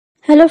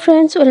Hello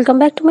friends, welcome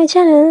back to my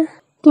channel.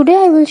 Today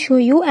I will show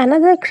you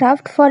another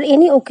craft for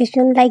any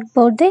occasion like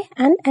birthday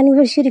and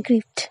anniversary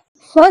gift.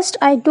 First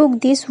I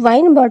took this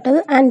wine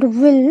bottle and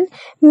will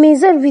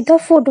measure with a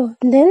photo.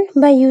 Then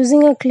by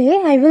using a clay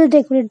I will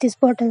decorate this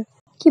bottle.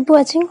 Keep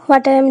watching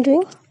what I am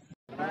doing.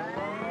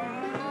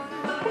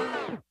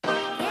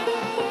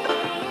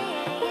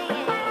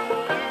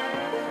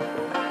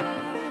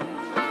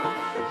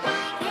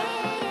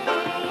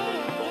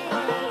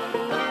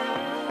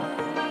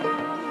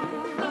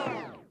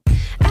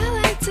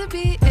 To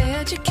be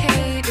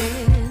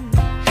educated,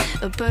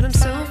 but I'm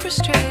so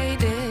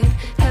frustrated.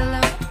 Hello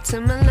to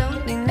my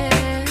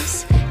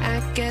loneliness. I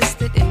guess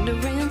that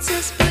ignorance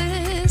is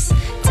bliss.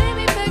 Take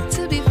me back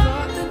to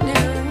before the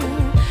new.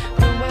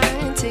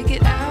 Rewind, take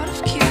it out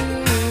of cue.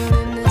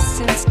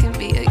 Innocence can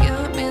be a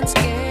young man's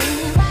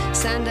game.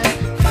 Signed up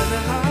for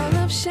the hall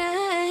of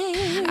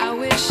shame. I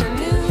wish I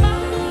knew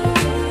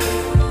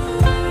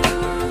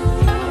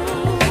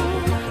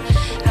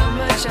how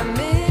much I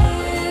miss.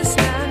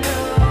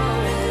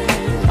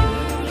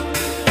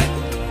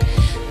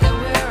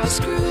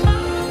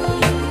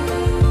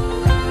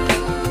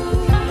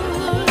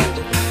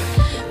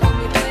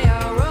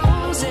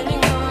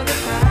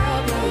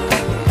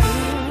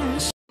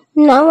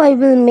 Now I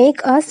will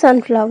make a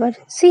sunflower.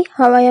 See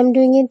how I am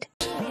doing it.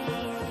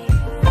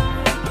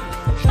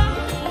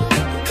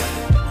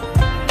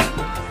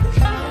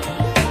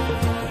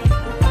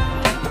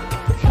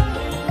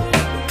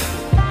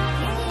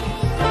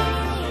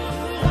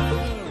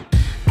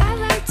 I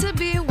like to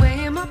be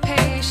way more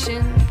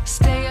patient.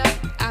 Stay up,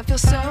 I feel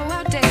so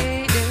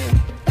outdated.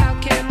 How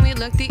can we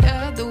look the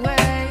other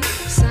way?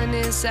 Sun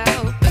is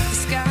out, but the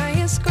sky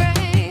is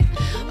gray.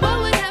 What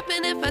would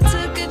happen if I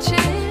took a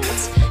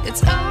chance?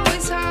 It's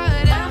always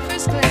hard at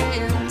first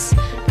glance.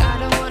 I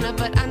don't wanna,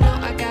 but I know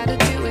I gotta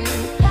do it.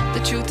 The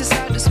truth is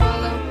hard to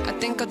swallow, I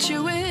think I'll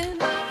chew it.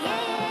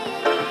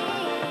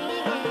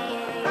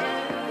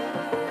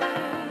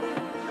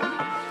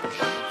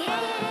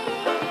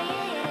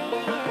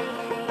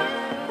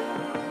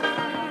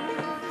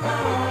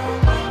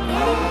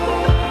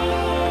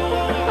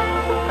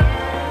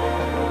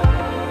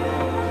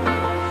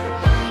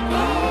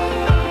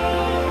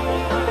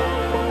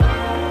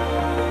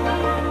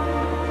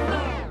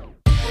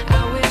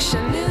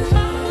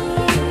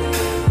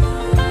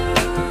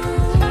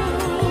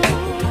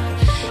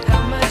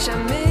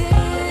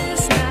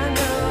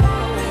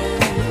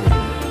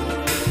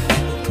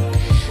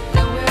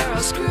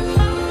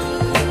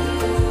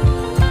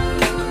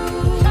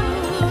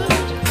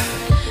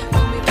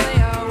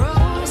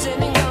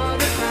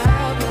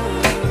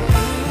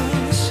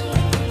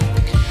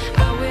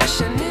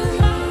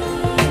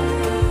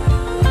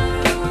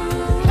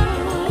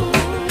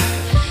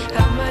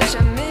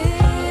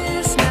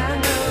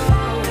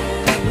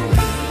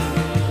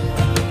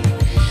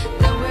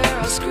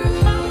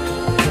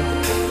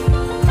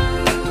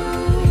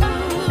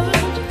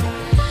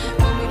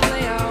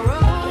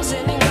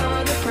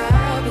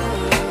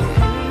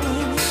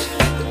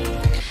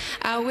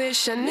 I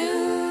wish I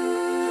knew.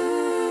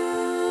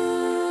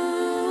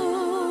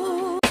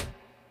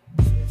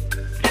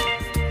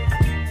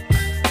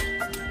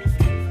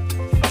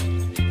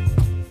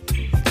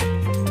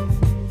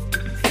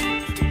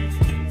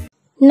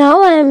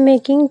 Now I am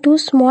making two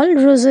small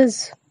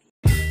roses.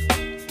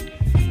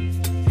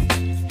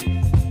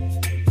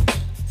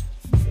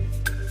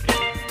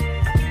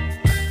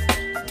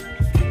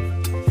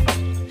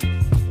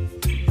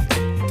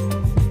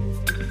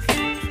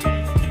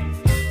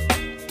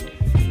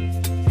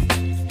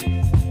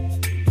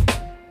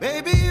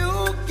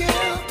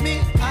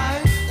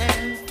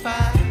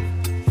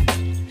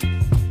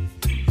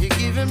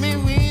 Me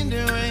wind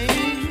and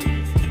rain,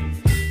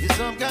 you're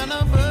some kind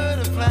of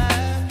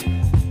butterfly.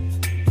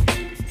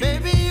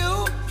 Baby,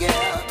 you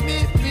give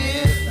me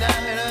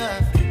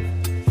midnight.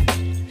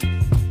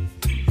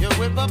 You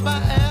whip up my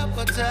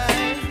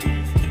appetite.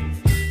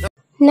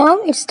 Now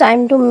it's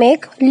time to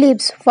make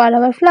leaves for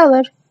our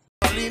flower.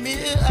 Leave me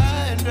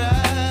high and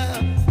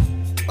dry.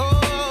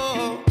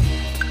 Oh,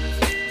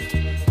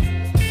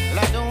 well,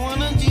 I don't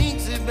wanna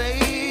jinx it,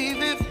 baby.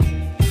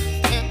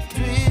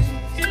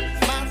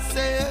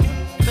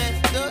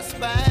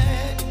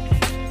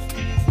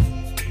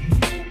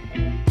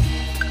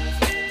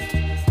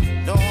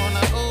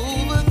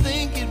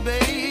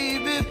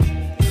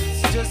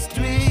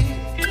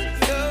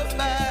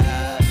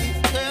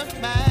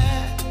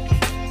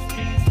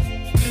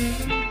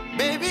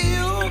 Baby,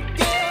 you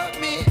give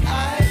me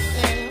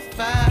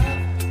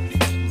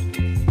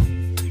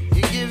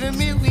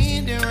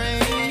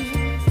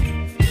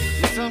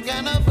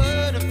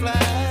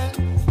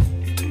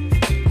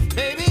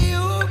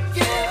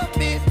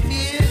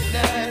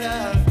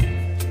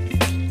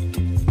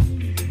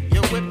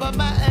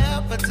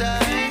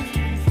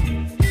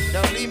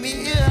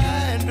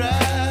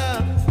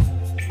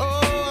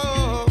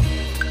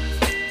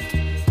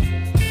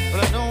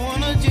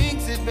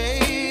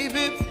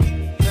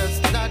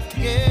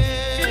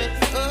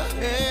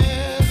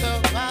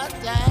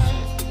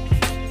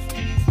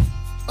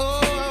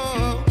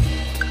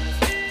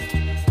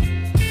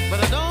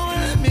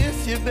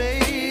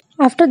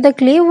After the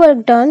clay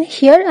work done,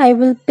 here I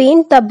will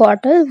paint the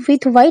bottle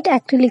with white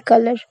acrylic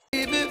color. So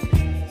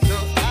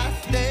I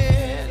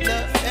stand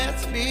up and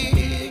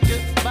speak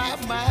just my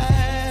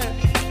mind.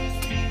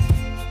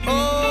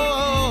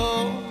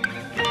 Oh,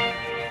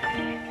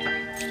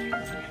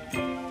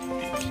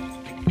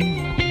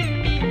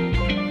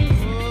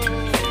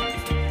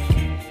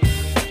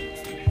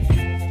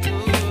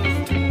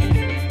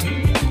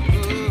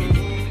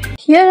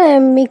 Here I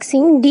am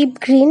mixing deep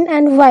green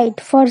and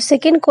white for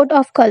second coat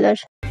of color.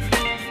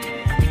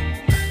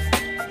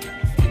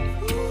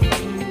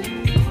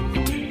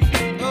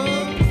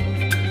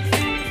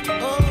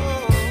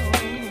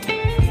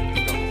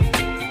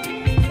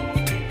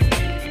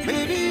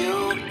 baby,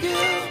 you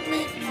give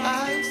me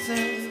ice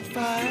and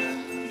fire.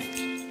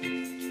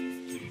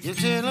 You're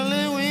chilling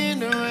in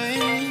the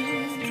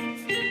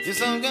rain. You're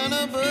some kind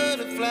of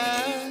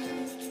butterfly.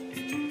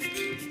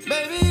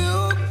 Baby, you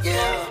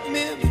give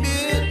me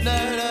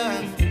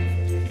midnight.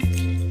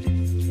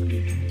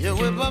 You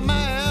whip up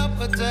my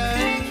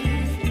appetite.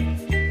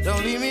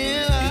 Don't leave me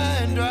here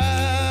high and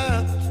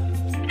dry.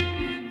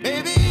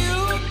 Baby, you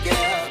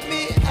give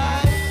me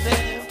ice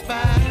and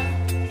fire.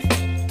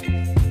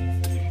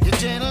 You're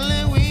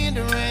channeling wind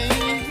and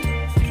rain.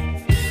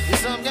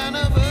 You're some kind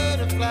of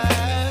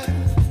butterfly.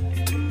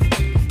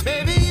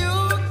 Baby, you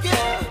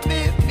give me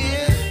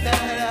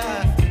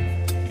midnight.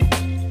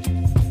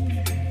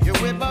 You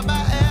whip up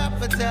my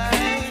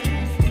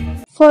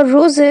appetite. For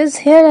roses,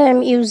 here I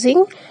am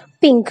using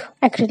pink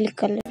acrylic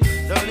color.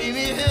 Don't leave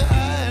me here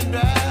high and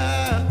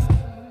dry.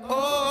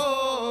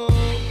 Oh,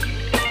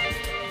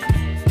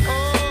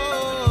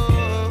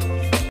 oh.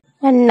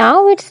 And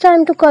now it's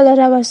time to color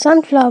our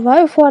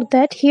sunflower. For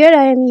that, here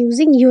I am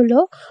using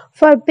yellow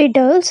for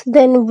petals,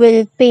 then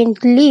we'll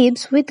paint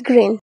leaves with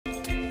green.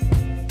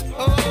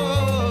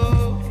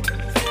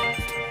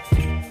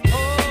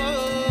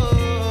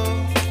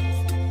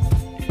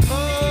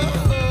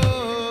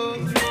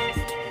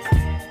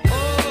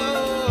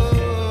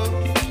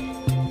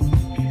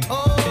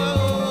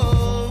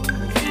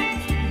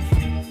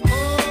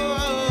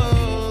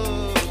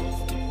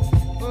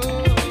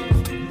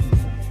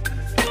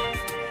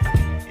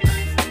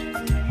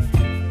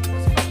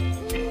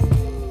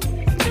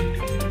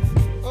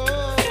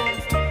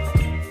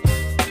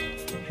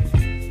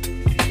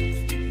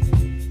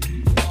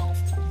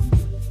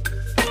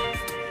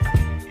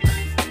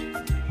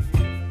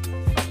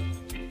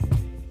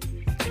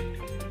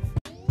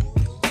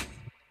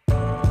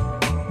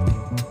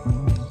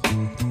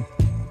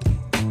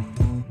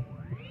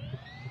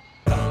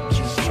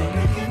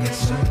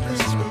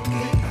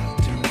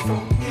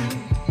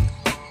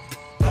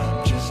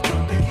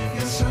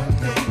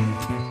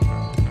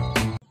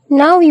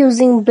 Now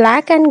using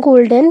black and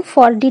golden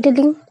for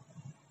detailing.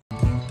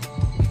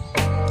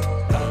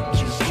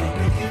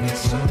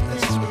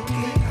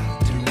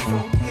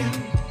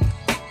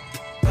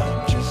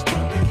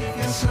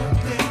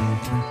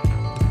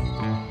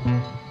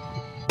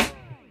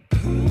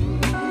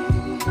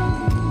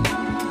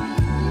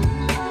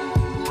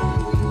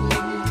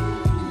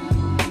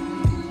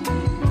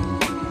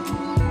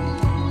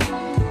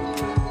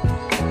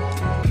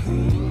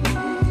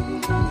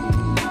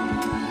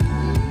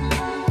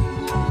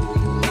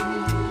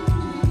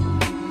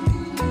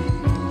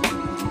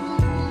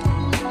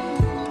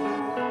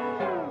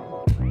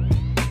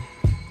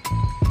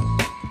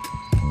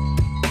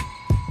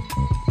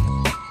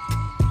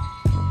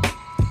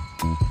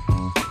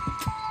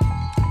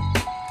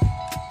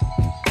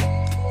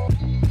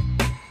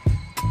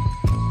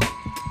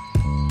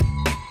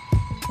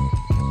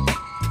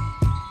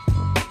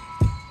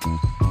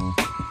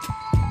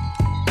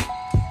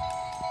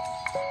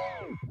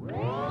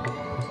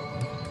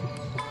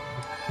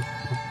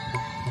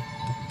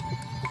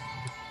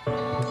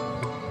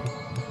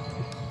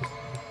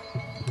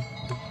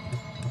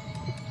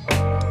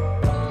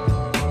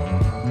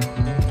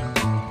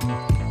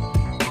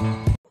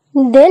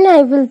 Then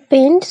I will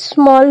paint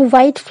small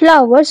white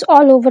flowers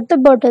all over the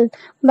bottle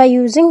by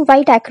using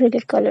white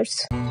acrylic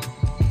colors.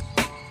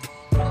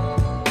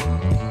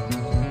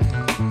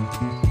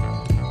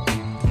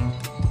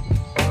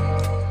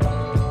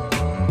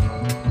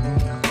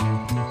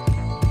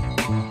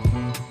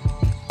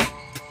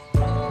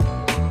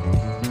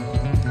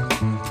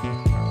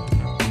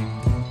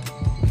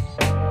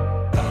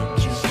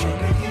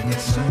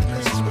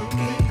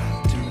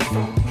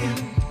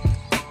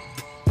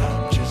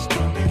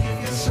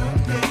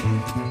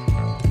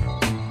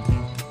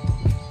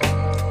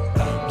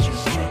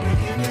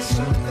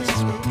 Something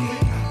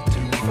spooky.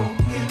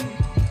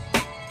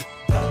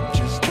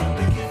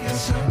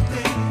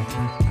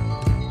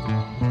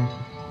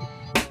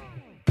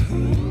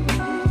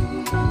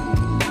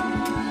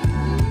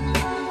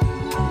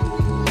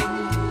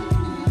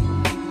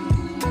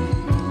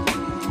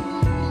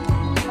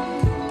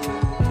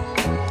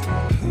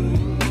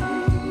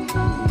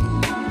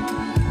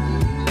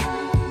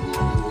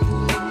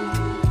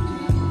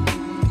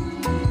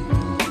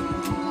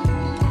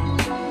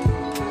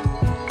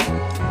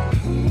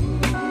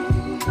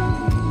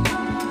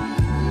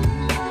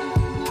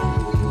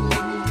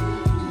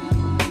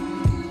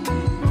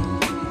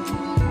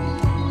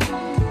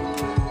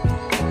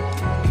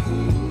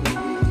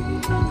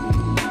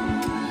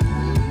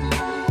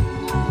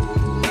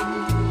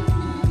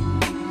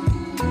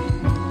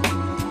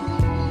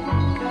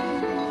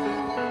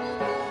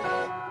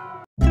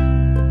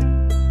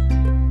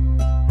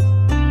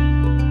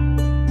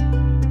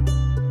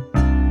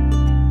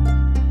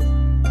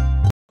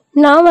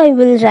 Now I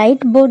will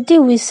write birthday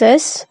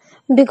wishes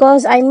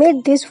because I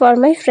made this for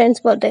my friend's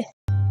birthday.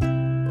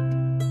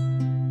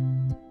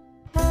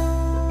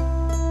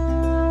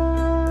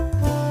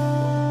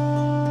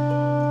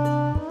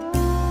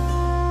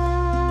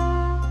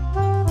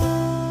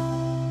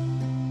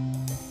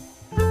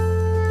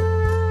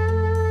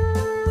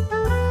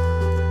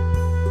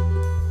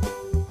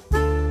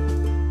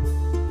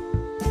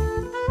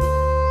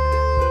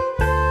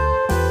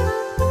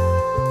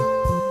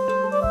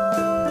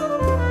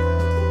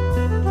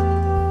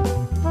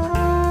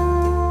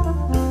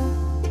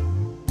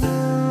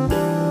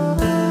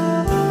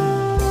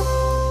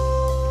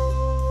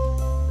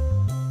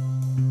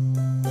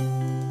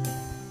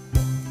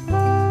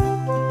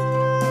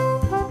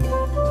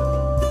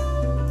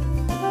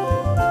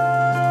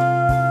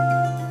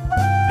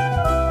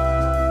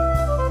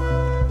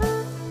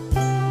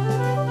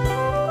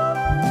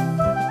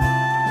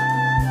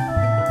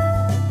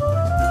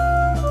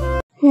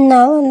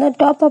 Now on the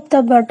top of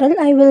the bottle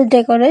I will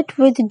decorate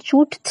with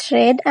jute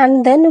thread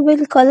and then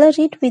will color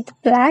it with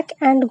black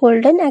and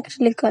golden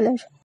acrylic color.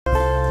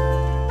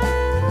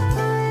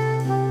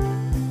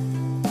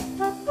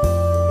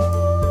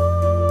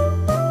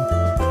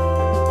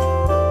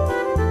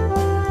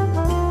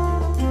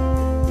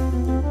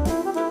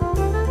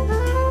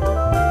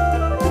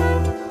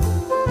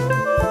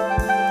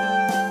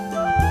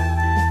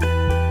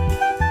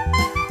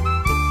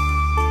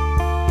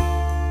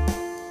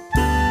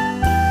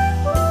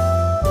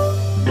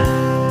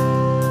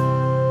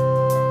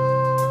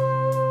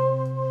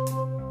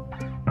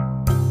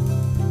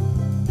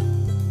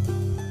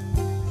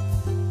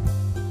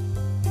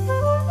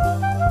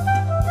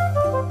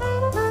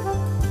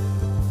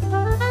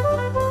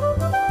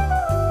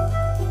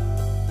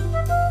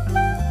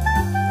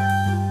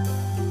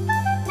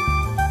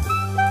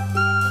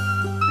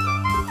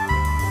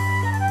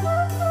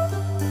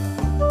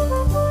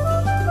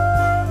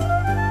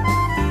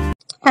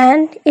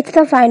 And it's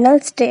the final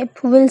step.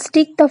 We'll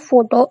stick the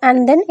photo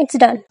and then it's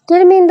done.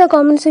 Tell me in the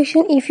comment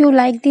section if you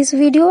like this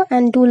video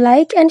and do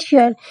like and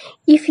share.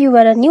 If you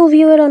are a new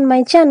viewer on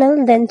my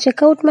channel, then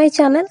check out my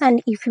channel,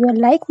 and if you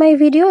like my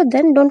video,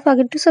 then don't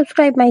forget to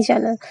subscribe my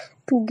channel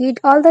to get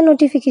all the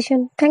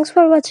notification. Thanks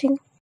for watching.